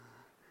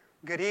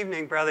Good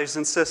evening, brothers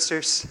and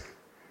sisters.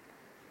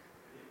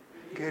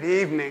 Good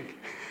evening.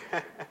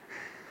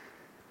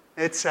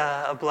 It's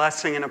a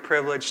blessing and a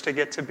privilege to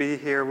get to be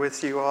here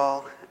with you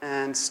all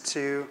and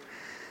to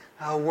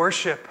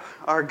worship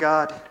our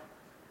God.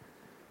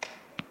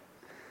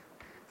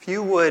 If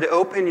you would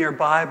open your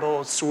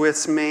Bibles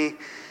with me,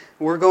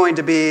 we're going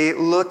to be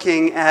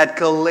looking at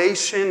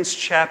Galatians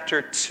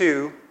chapter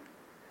 2.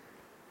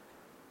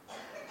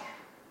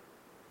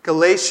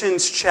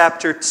 Galatians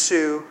chapter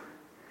 2.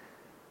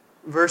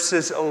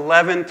 Verses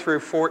 11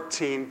 through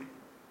 14.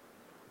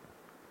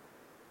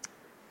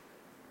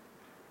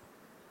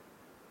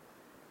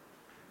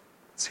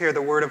 Let's hear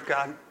the word of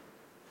God.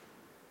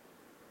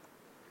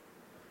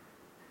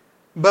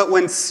 But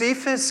when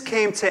Cephas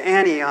came to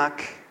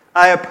Antioch,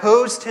 I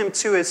opposed him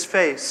to his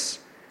face,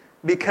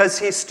 because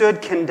he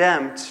stood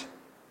condemned.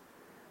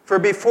 For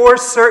before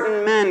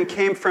certain men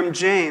came from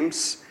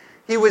James,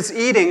 he was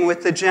eating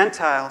with the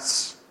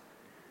Gentiles.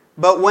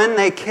 But when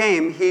they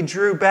came, he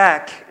drew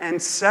back and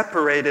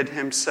separated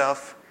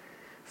himself,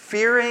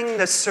 fearing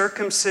the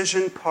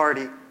circumcision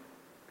party.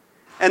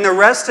 And the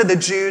rest of the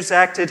Jews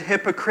acted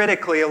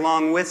hypocritically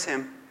along with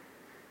him,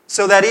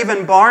 so that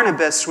even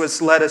Barnabas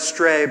was led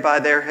astray by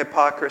their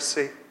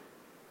hypocrisy.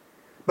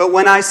 But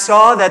when I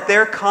saw that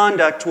their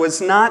conduct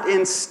was not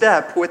in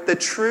step with the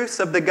truth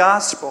of the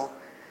gospel,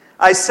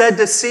 I said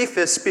to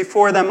Cephas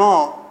before them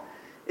all,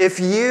 "If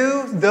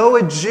you, though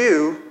a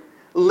Jew,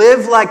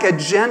 live like a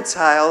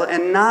Gentile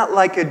and not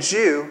like a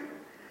Jew,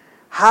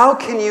 how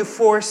can you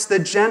force the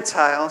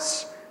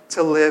Gentiles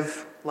to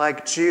live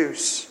like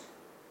Jews?"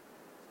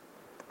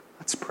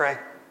 Let's pray.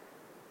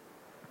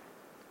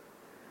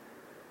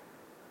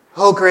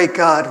 Oh, great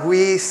God,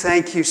 we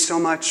thank you so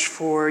much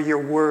for your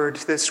word,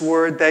 this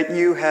word that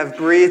you have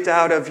breathed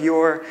out of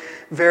your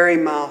very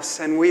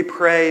mouth. And we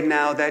pray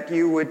now that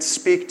you would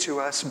speak to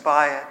us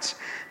by it,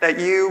 that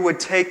you would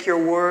take your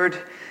word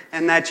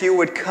and that you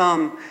would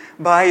come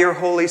by your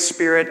Holy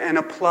Spirit and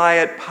apply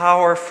it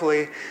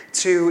powerfully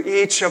to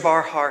each of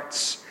our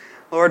hearts.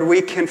 Lord,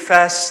 we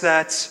confess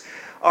that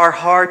our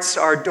hearts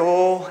are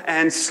dull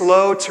and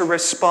slow to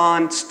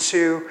respond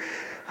to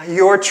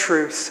your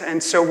truth.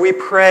 And so we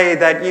pray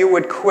that you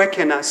would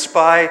quicken us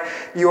by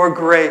your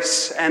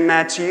grace and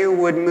that you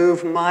would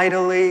move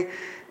mightily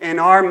in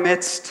our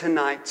midst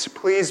tonight.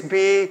 Please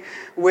be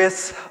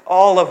with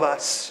all of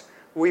us,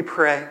 we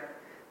pray.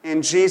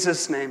 In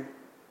Jesus' name,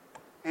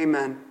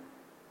 amen.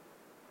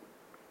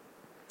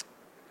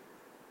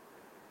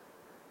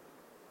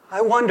 I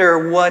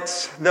wonder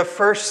what the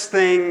first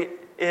thing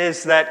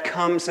is that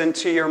comes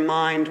into your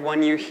mind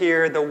when you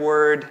hear the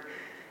word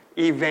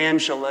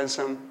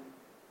evangelism.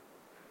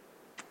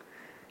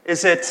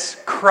 Is it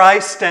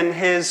Christ and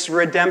his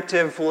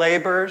redemptive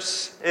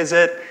labors? Is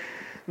it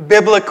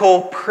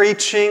biblical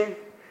preaching?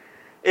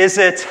 Is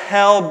it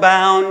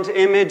hell-bound,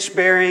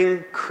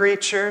 image-bearing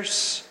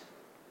creatures?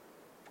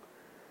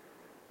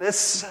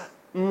 This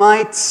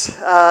might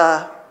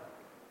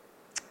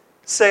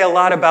say a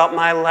lot about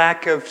my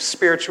lack of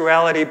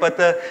spirituality, but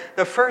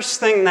the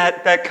first thing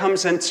that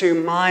comes into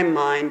my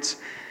mind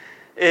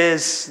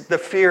is the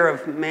fear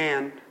of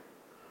man.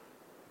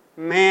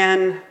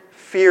 Man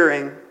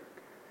fearing.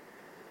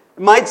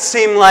 It might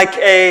seem like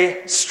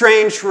a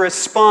strange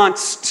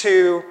response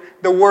to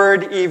the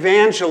word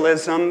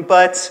evangelism,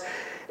 but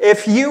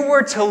if you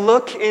were to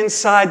look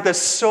inside the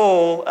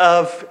soul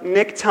of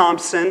Nick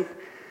Thompson,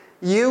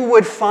 you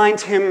would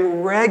find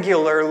him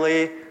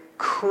regularly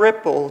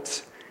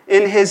crippled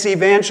in his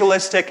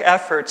evangelistic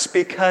efforts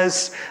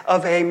because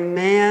of a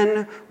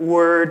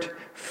man-word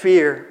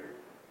fear.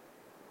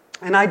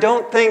 And I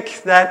don't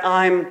think that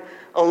I'm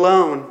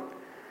alone.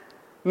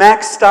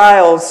 Max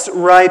Stiles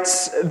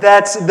writes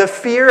that the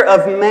fear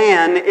of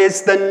man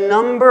is the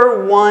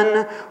number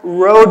one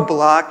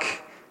roadblock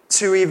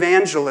to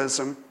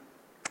evangelism.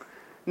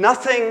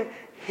 Nothing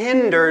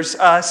hinders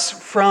us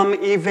from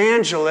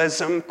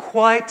evangelism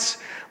quite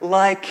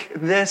like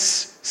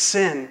this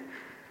sin,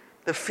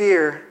 the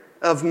fear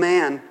of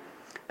man.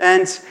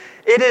 And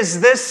it is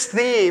this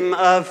theme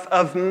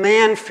of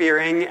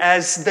man-fearing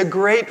as the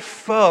great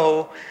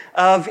foe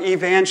of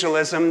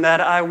evangelism that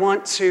I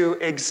want to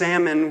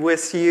examine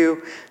with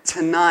you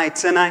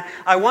tonight. And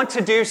I want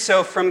to do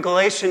so from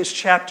Galatians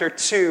chapter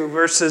 2,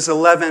 verses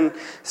 11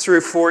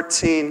 through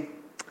 14.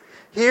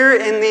 Here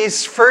in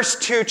these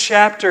first two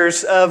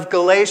chapters of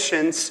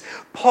Galatians,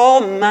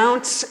 Paul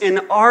mounts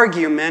an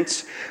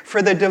argument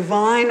for the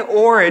divine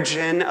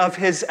origin of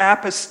his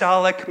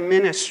apostolic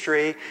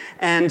ministry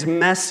and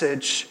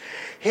message.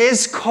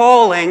 His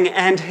calling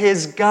and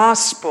his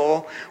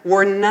gospel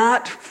were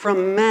not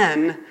from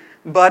men,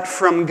 but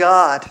from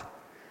God.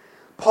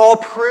 Paul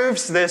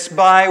proves this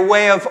by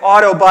way of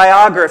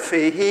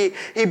autobiography.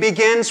 He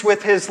begins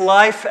with his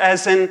life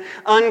as an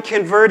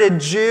unconverted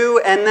Jew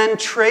and then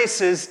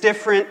traces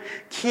different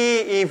key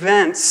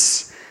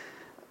events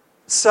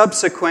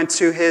subsequent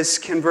to his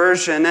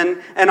conversion.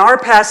 And our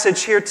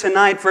passage here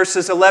tonight,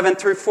 verses 11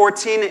 through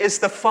 14, is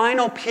the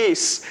final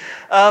piece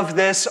of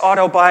this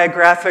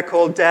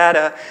autobiographical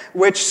data,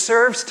 which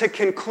serves to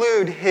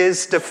conclude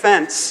his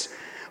defense.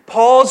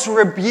 Paul's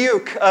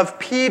rebuke of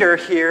Peter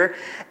here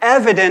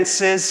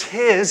evidences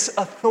his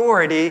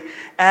authority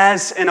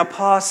as an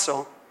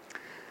apostle.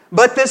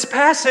 But this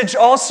passage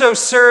also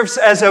serves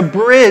as a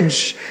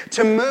bridge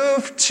to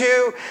move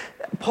to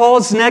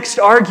Paul's next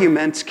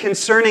argument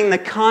concerning the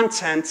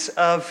content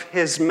of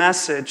his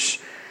message.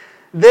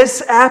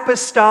 This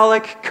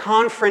apostolic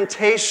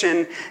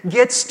confrontation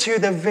gets to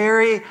the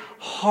very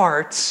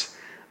heart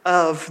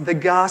of the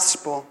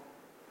gospel.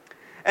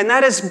 And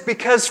that is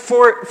because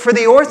for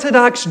the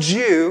Orthodox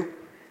Jew,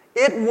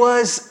 it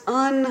was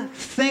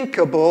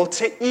unthinkable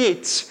to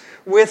eat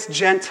with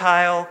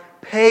Gentile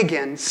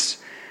pagans.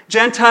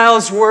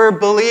 Gentiles were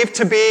believed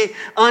to be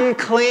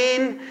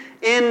unclean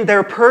in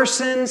their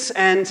persons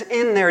and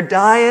in their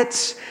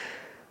diets,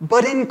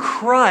 but in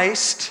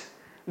Christ,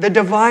 the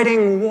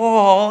dividing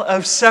wall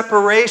of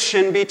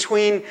separation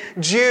between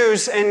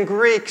Jews and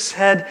Greeks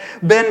had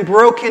been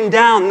broken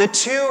down. The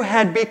two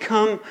had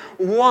become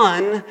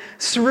one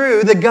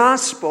through the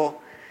gospel.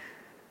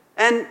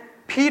 And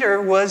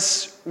Peter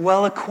was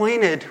well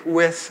acquainted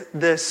with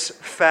this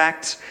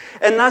fact,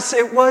 and thus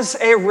it was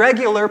a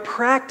regular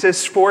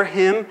practice for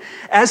him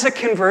as a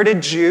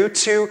converted Jew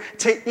to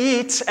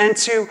eat and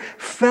to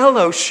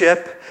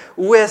fellowship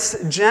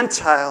with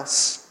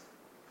Gentiles.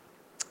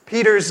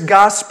 Peter's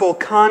gospel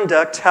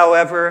conduct,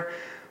 however,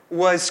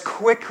 was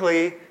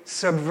quickly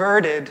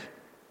subverted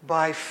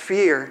by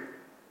fear.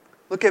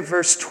 Look at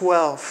verse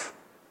 12.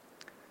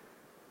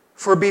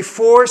 For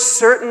before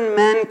certain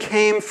men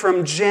came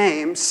from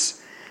James,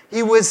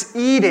 he was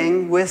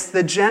eating with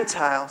the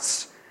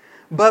Gentiles.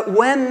 But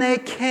when they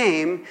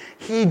came,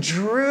 he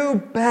drew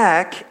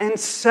back and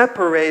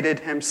separated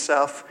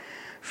himself,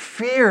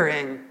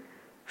 fearing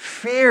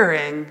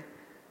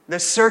the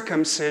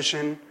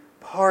circumcision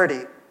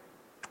party.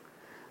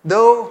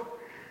 Though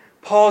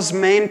Paul's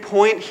main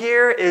point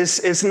here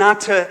is not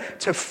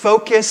to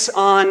focus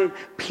on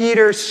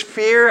Peter's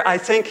fear, I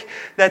think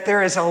that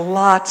there is a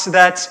lot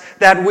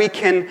that we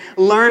can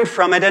learn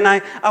from it. And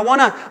I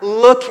want to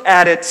look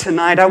at it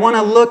tonight. I want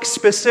to look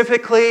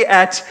specifically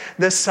at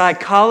the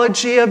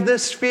psychology of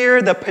this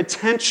fear, the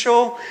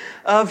potential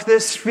of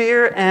this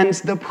fear, and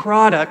the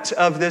product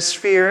of this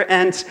fear,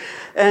 and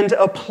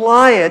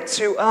apply it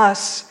to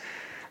us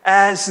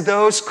as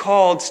those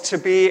called to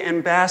be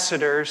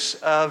ambassadors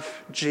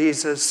of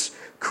Jesus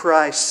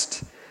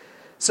Christ.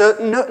 So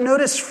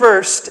notice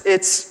first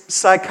its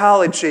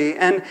psychology.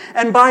 And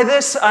by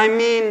this I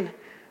mean,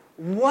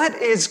 what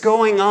is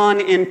going on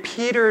in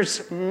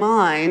Peter's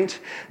mind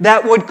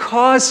that would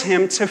cause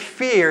him to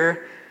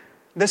fear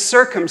the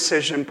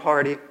circumcision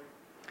party?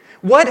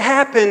 What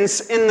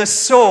happens in the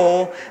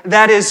soul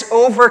that is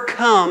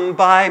overcome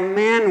by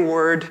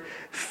manward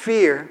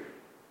fear?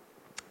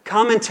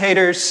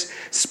 Commentators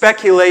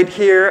speculate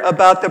here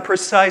about the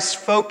precise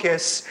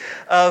focus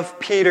of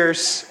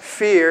Peter's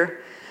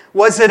fear.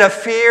 Was it a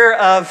fear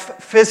of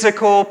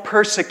physical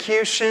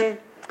persecution,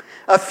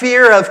 a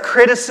fear of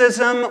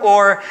criticism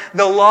or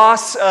the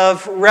loss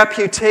of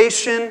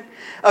reputation,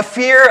 a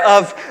fear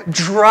of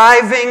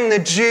driving the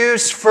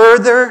Jews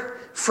further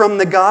from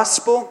the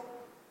gospel?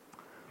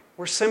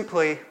 We're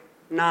simply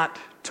not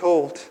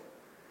told.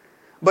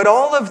 But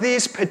all of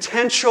these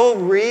potential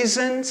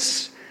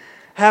reasons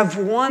have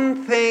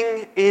one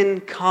thing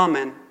in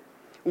common.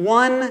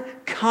 One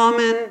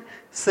common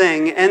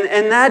thing.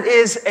 And that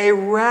is a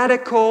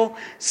radical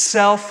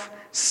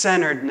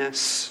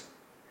self-centeredness.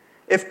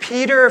 If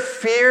Peter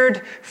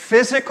feared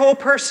physical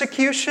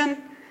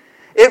persecution,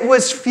 it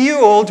was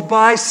fueled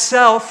by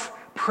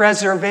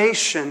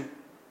self-preservation.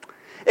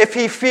 If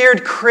he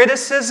feared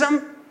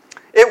criticism,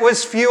 it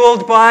was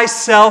fueled by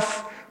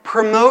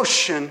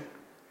self-promotion.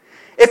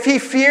 If he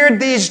feared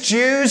these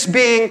Jews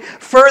being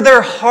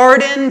further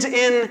hardened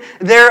in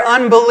their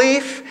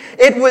unbelief,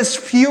 it was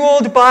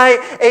fueled by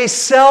a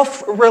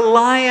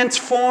self-reliant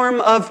form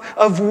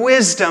of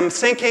wisdom,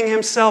 thinking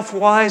himself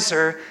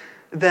wiser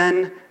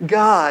than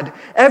God.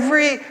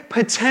 Every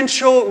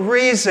potential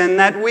reason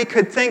that we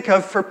could think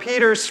of for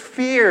Peter's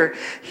fear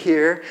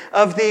here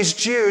of these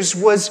Jews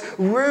was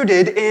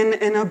rooted in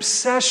an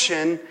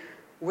obsession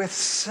with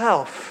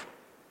self.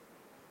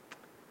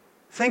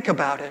 Think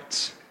about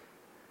it.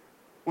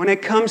 When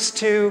it comes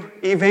to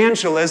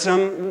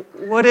evangelism,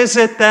 what is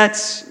it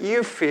that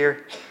you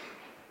fear?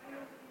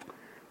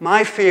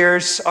 My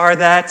fears are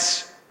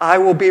that I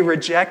will be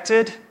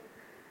rejected,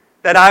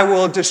 that I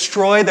will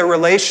destroy the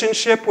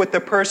relationship with the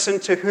person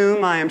to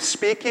whom I am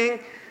speaking,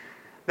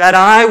 that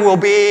I will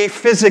be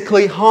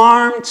physically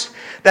harmed,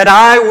 that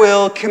I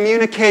will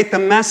communicate the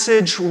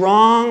message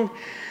wrong,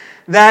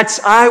 that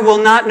I will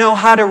not know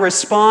how to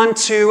respond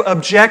to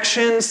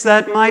objections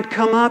that might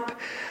come up,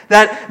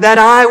 that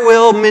I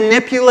will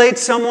manipulate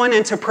someone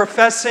into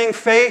professing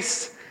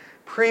faith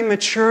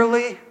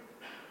prematurely.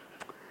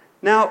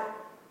 Now,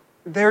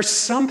 there's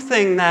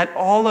something that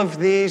all of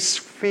these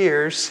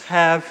fears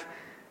have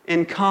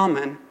in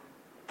common.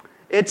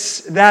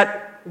 It's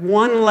that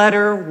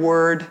one-letter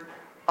word,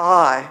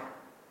 I.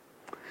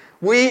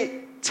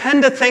 We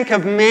tend to think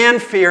of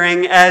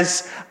man-fearing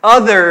as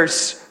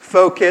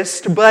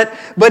others-focused, but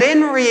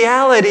in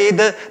reality,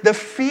 the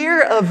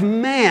fear of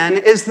man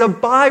is the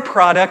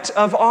byproduct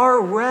of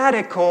our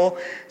radical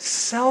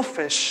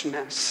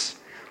selfishness.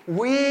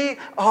 We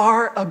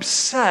are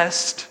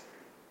obsessed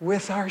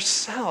with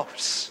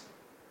ourselves.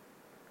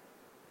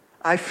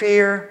 I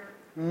fear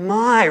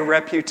my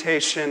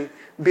reputation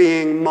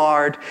being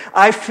marred.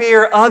 I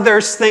fear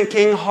others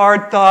thinking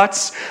hard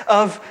thoughts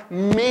of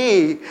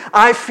me.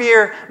 I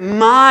fear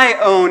my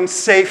own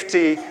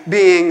safety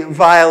being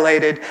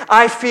violated.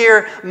 I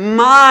fear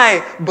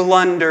my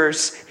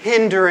blunders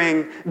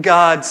hindering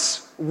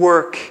God's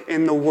work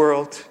in the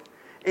world.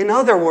 In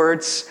other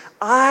words,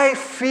 I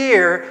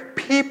fear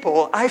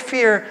people. I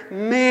fear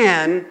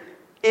man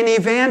in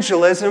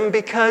evangelism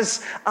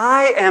because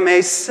I am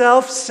a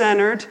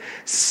self-centered,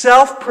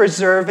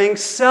 self-preserving,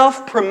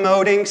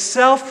 self-promoting,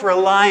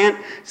 self-reliant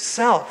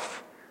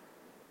self.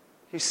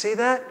 You see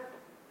that?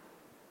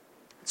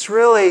 It's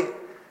really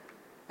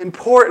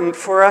important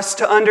for us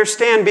to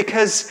understand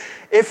because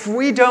if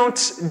we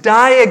don't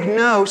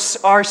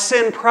diagnose our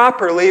sin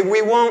properly,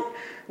 we won't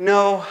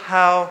know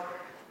how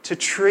to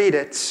treat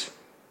it.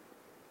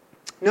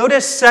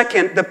 Notice,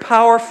 second, the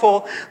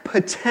powerful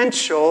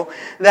potential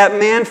that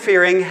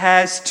man-fearing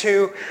has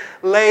to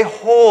lay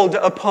hold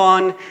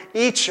upon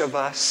each of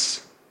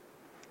us.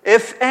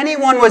 If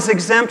anyone was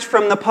exempt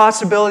from the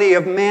possibility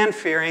of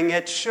man-fearing,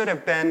 it should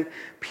have been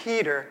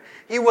Peter.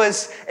 He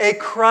was a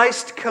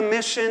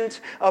Christ-commissioned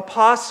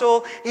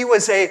apostle. He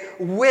was a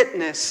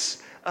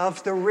witness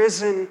of the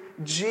risen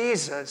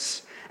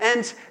Jesus.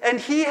 And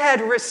he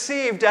had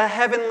received a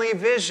heavenly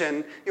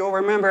vision, you'll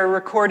remember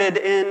recorded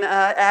in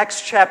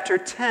Acts chapter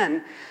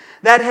 10,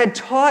 that had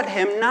taught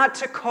him not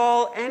to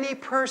call any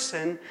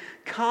person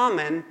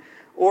common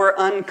or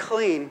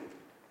unclean.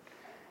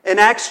 In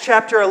Acts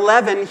chapter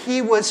 11,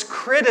 he was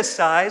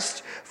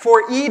criticized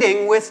for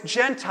eating with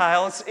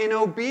Gentiles in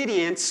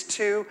obedience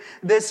to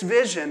this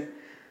vision.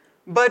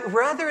 But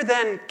rather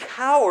than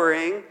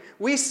cowering,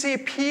 we see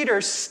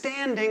Peter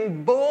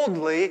standing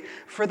boldly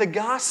for the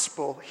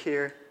gospel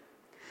here.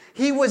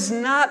 He was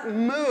not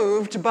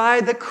moved by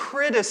the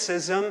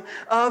criticism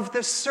of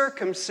the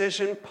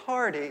circumcision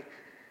party.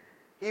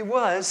 He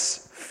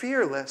was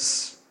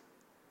fearless.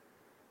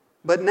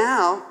 But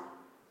now,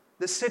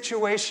 the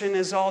situation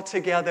is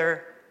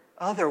altogether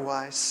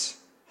otherwise.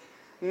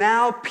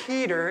 Now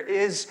Peter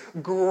is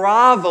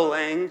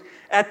groveling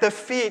at the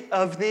feet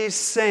of these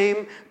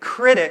same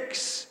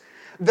critics.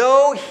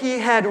 Though he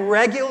had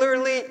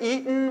regularly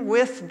eaten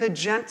with the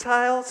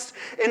Gentiles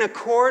in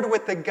accord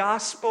with the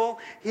gospel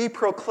he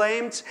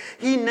proclaimed,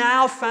 he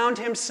now found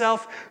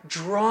himself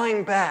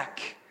drawing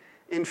back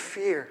in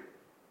fear.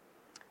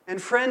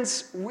 And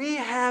friends, we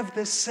have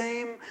the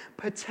same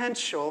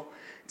potential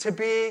to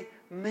be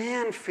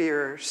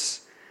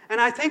man-fearers. And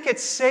I think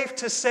it's safe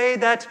to say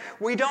that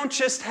we don't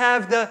just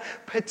have the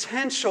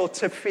potential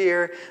to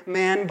fear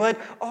man, but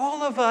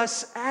all of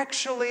us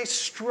actually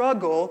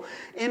struggle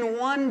in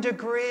one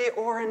degree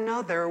or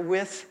another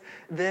with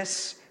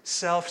this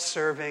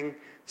self-serving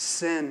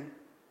sin.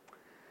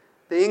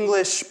 The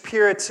English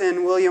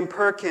Puritan William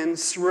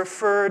Perkins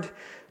referred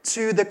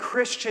to the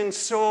Christian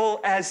soul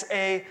as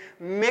a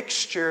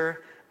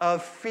mixture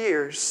of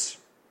fears.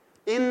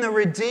 In the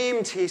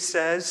redeemed, he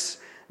says,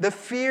 the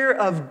fear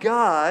of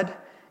God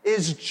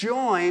is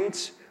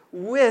joined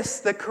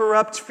with the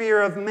corrupt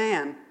fear of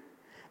man.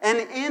 And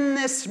in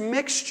this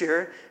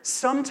mixture,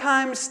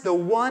 sometimes the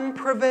one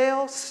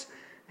prevails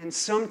and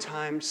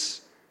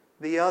sometimes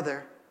the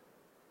other.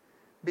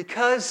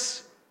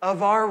 Because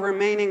of our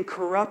remaining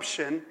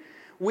corruption,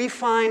 we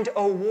find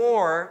a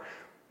war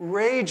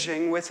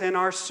raging within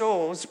our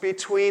souls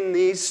between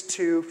these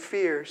two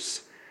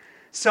fears.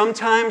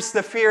 Sometimes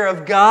the fear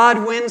of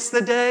God wins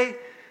the day,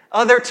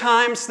 other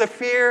times the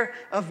fear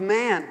of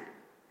man.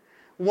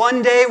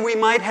 One day we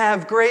might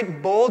have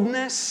great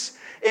boldness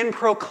in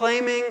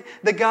proclaiming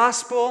the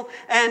gospel,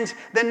 and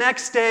the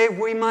next day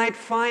we might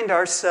find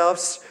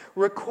ourselves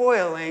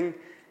recoiling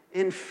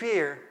in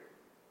fear.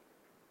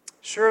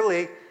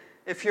 Surely,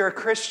 if you're a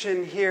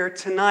Christian here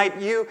tonight,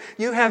 you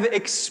have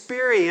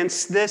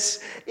experienced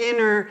this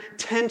inner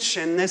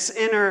tension, this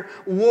inner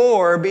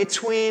war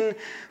between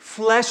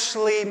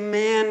fleshly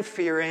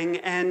man-fearing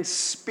and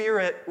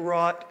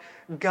spirit-wrought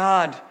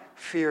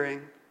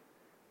God-fearing.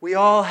 We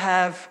all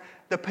have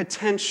the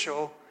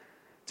potential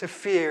to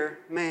fear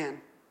man.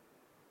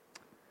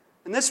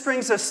 And this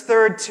brings us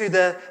third to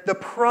the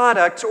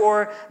product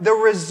or the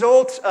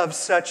result of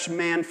such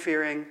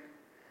man-fearing.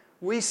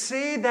 We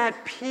see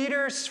that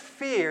Peter's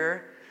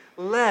fear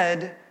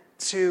led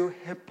to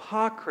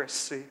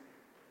hypocrisy.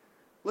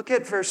 Look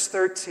at verse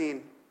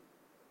 13.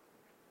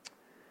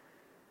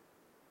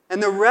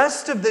 And the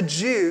rest of the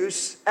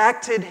Jews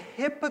acted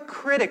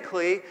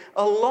hypocritically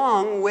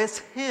along with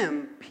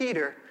him,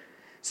 Peter,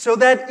 so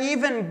that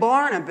even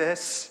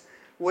Barnabas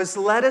was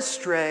led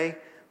astray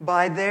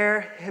by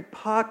their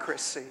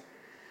hypocrisy.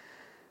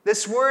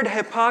 This word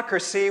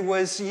hypocrisy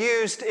was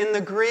used in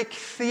the Greek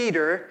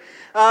theater,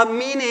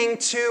 meaning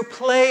to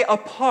play a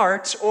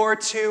part or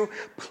to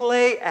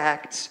play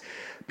act.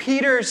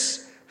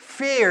 Peter's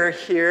fear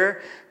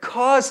here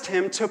caused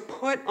him to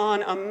put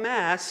on a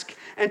mask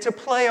and to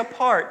play a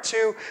part,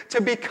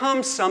 to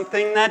become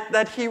something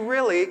that he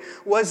really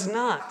was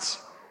not.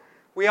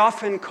 We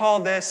often call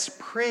this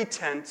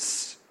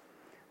pretense,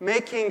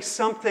 making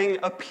something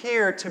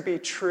appear to be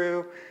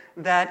true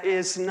that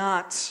is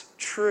not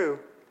true.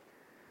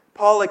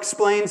 Paul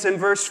explains in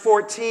verse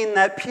 14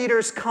 that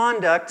Peter's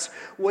conduct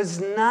was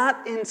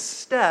not in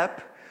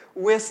step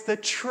with the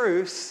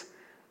truth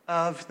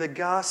of the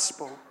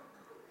gospel.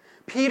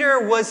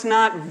 Peter was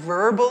not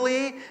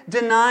verbally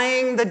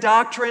denying the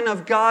doctrine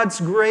of God's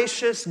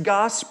gracious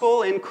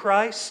gospel in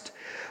Christ,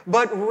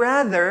 but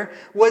rather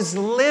was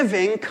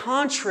living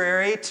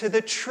contrary to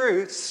the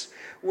truths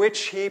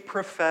which he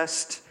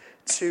professed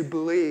to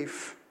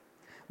believe.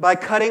 By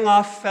cutting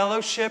off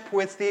fellowship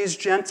with these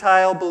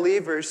Gentile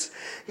believers,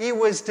 he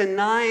was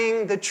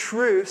denying the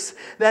truth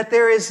that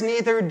there is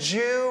neither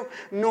Jew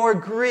nor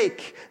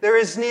Greek, there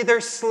is neither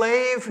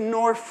slave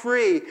nor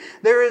free,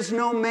 there is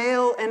no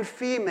male and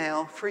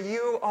female, for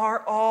you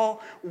are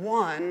all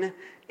one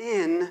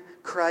in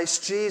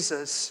Christ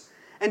Jesus.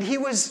 And he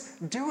was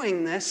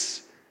doing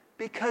this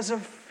because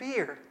of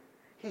fear.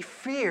 He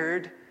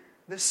feared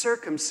the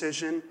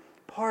circumcision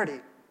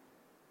party.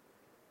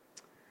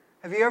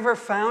 Have you ever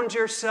found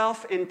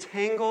yourself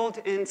entangled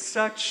in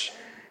such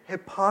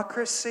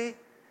hypocrisy?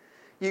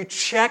 You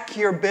check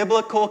your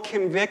biblical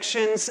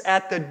convictions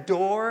at the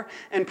door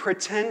and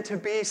pretend to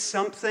be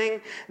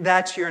something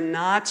that you're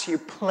not. You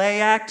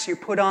play act, you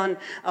put on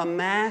a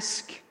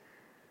mask.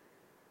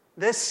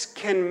 This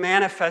can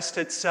manifest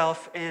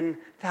itself in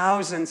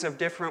thousands of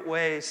different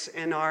ways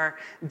in our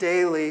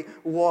daily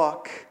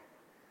walk.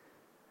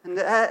 And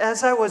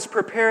as I was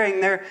preparing,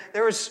 there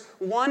was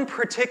one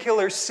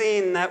particular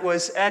scene that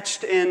was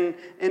etched in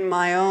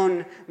my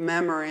own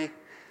memory.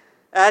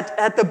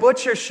 At the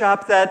butcher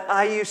shop that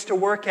I used to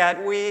work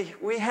at,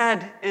 we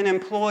had an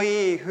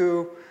employee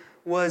who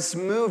was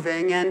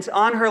moving, and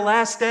on her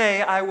last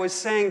day, I was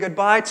saying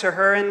goodbye to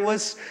her and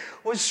was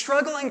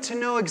struggling to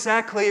know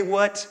exactly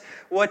what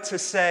to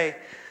say.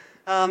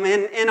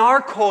 In our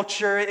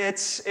culture,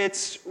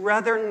 it's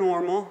rather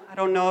normal. I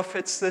don't know if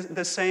it's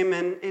the same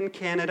in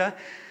Canada.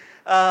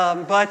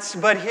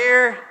 But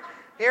here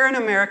in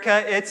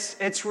America,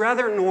 it's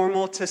rather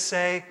normal to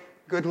say,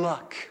 good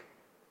luck.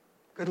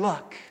 Good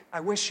luck. I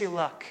wish you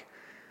luck.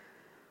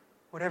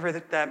 Whatever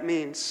that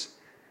means.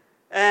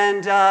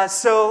 And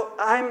so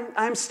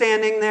I'm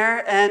standing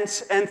there and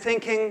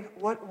thinking,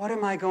 what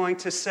am I going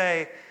to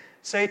say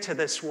to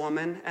this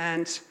woman?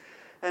 And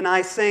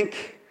I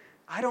think,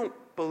 I don't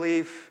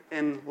believe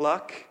in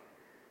luck.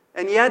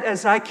 And yet,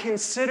 as I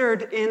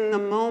considered in the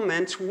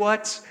moment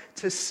what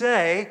to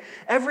say,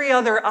 every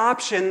other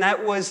option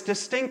that was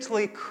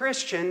distinctly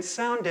Christian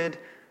sounded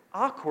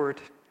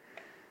awkward.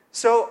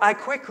 So I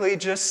quickly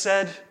just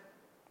said,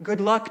 good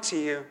luck to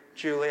you,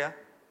 Julia.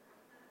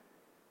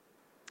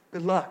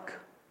 Good luck.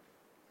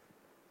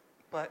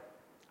 But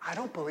I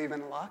don't believe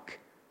in luck.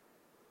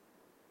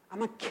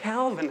 I'm a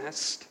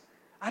Calvinist.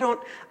 I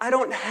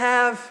don't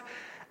have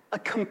a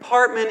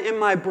compartment in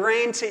my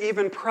brain to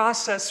even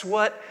process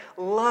what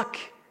luck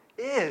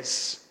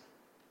is.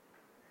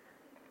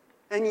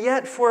 And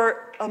yet,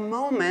 for a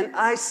moment,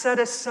 I set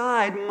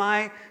aside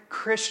my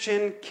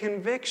Christian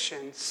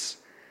convictions.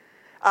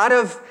 Out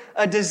of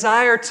a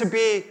desire to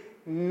be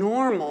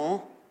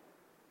normal,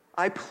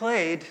 I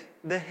played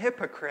the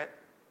hypocrite.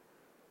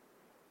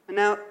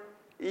 Now,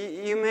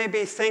 you may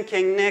be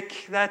thinking,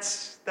 Nick,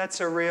 that's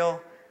a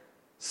real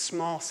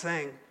small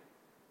thing.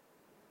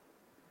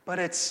 But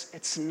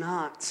it's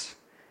not.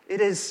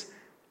 It is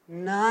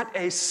not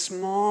a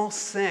small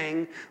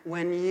thing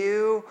when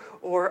you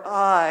or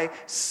I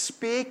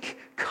speak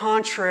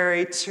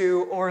contrary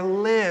to or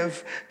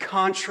live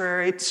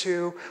contrary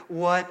to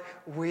what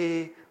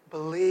we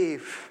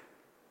believe.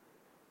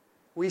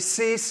 We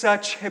see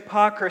such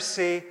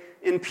hypocrisy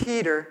in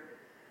Peter,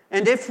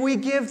 and if we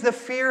give the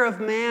fear of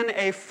man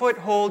a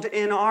foothold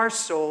in our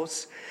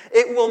souls,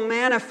 it will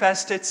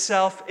manifest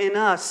itself in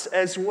us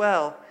as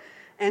well.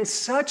 And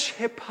such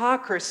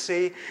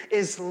hypocrisy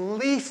is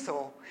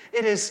lethal.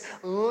 It is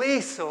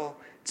lethal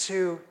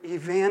to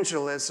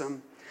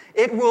evangelism.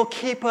 It will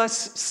keep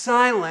us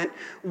silent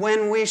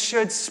when we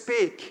should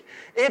speak.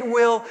 It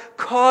will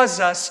cause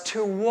us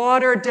to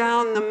water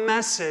down the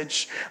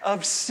message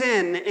of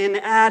sin in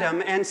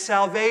Adam and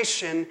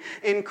salvation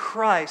in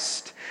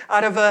Christ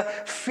out of a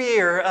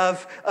fear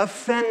of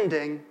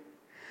offending.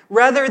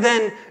 Rather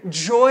than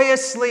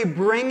joyously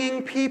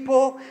bringing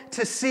people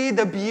to see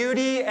the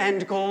beauty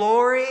and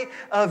glory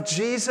of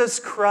Jesus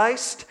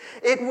Christ,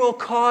 it will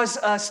cause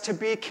us to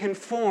be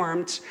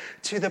conformed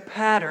to the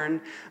pattern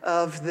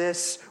of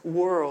this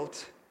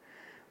world.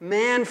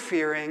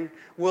 man-fearing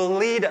will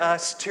lead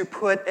us to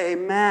put a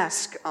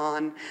mask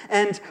on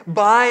and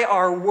by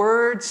our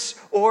words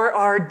or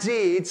our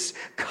deeds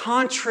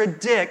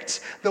contradict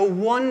the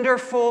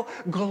wonderful,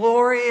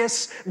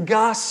 glorious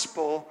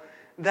gospel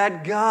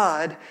that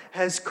God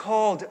has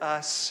called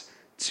us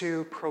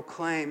to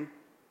proclaim.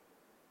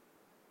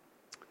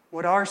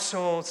 What our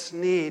souls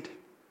need,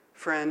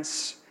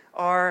 friends,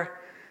 are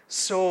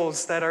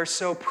souls that are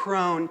so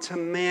prone to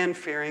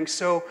man-fearing,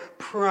 so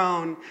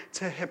prone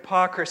to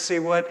hypocrisy.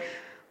 What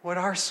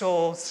our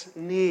souls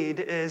need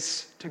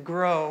is to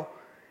grow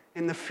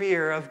in the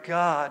fear of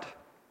God.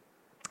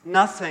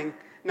 Nothing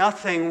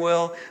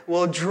will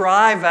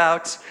drive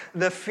out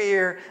the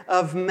fear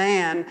of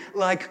man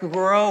like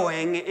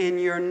growing in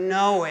your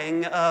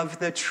knowing of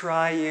the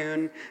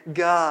triune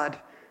God.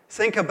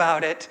 Think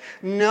about it.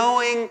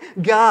 Knowing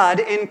God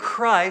in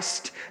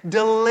Christ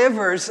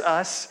delivers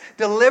us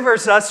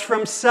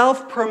from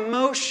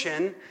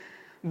self-promotion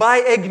by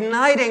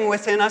igniting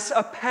within us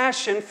a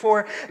passion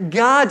for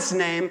God's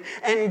name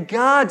and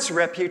God's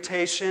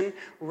reputation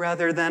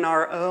rather than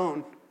our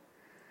own.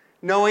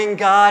 Knowing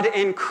God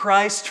in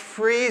Christ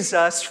frees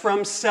us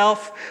from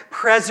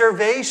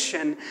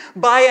self-preservation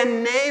by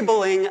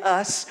enabling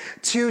us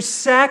to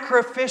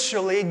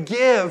sacrificially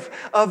give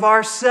of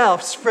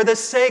ourselves for the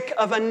sake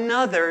of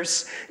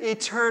another's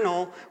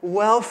eternal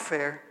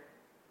welfare.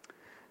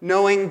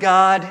 Knowing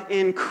God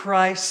in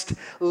Christ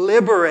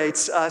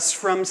liberates us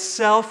from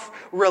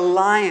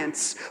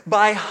self-reliance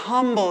by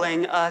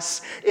humbling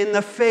us in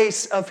the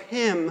face of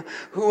Him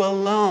who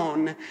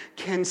alone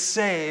can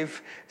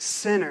save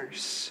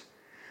sinners.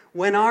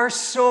 When our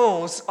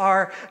souls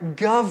are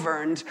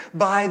governed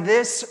by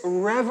this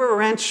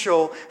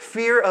reverential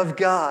fear of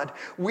God,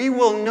 we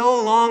will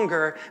no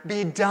longer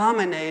be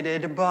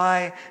dominated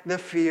by the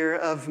fear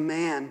of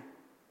man.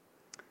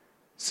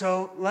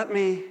 So let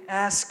me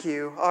ask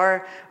you,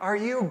 are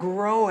you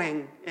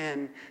growing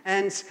in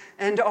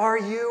and are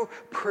you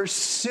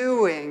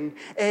pursuing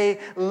a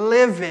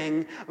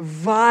living,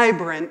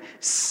 vibrant,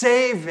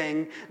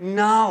 saving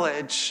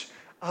knowledge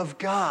of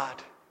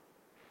God?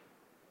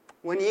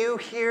 When you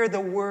hear the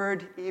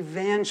word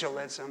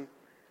evangelism,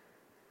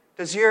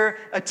 does your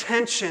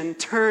attention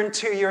turn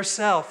to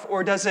yourself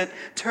or does it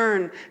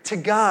turn to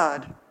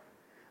God?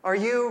 Are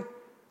you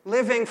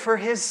living for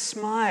His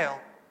smile?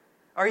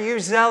 Are you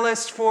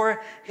zealous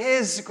for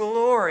His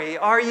glory?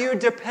 Are you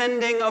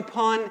depending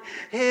upon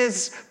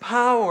His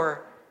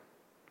power?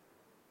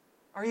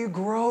 Are you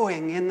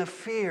growing in the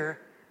fear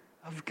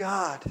of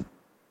God?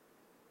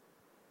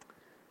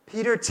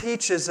 Peter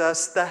teaches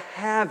us the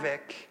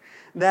havoc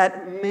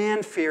that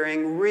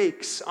man-fearing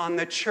wreaks on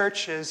the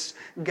church's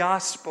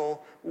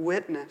gospel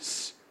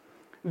witness.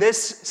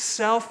 This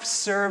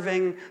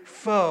self-serving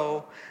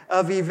foe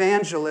of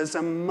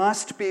evangelism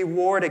must be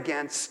warred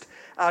against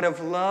out of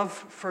love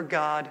for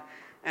God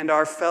and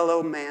our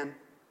fellow man.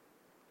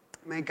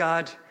 May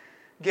God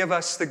give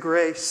us the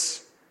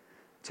grace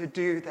to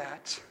do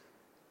that.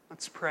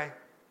 Let's pray.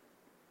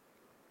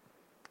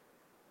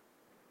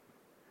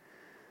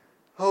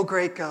 Oh,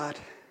 great God,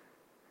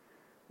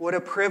 what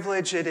a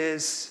privilege it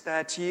is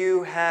that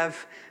you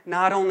have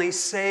not only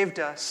saved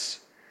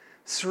us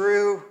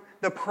through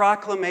the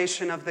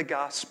proclamation of the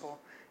gospel,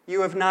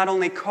 you have not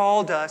only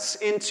called us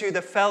into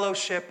the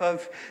fellowship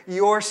of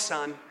your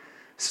Son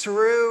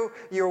through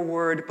your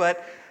word,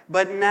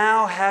 but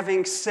now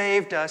having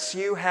saved us,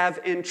 you have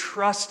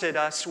entrusted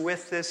us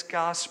with this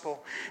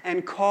gospel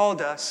and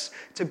called us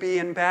to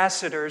be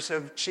ambassadors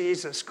of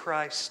Jesus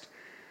Christ.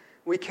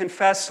 We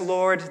confess,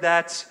 Lord,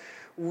 that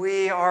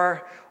we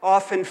are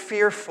often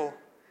fearful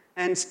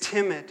and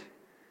timid.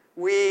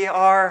 We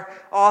are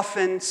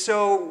often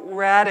so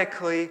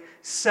radically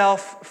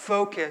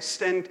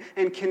self-focused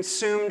and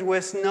consumed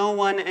with no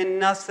one and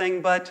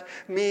nothing but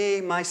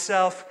me,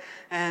 myself,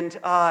 and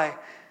I.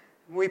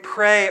 We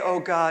pray, O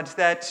God,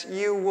 that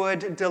you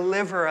would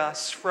deliver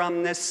us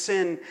from this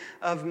sin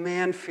of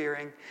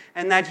man-fearing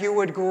and that you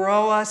would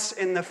grow us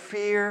in the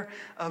fear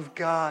of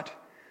God.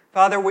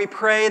 Father, we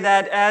pray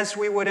that as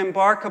we would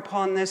embark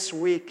upon this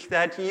week,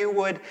 that you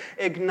would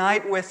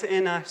ignite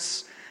within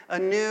us a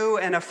new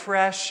and a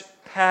fresh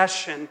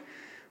passion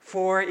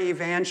for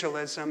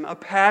evangelism, a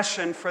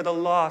passion for the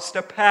lost,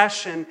 a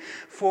passion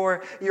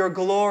for your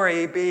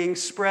glory being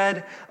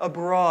spread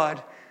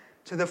abroad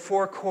to the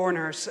four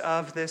corners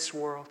of this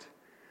world.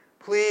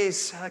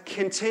 Please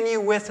continue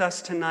with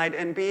us tonight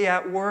and be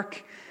at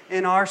work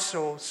in our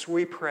souls,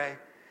 we pray.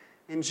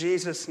 In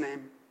Jesus'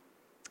 name,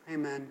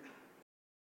 amen.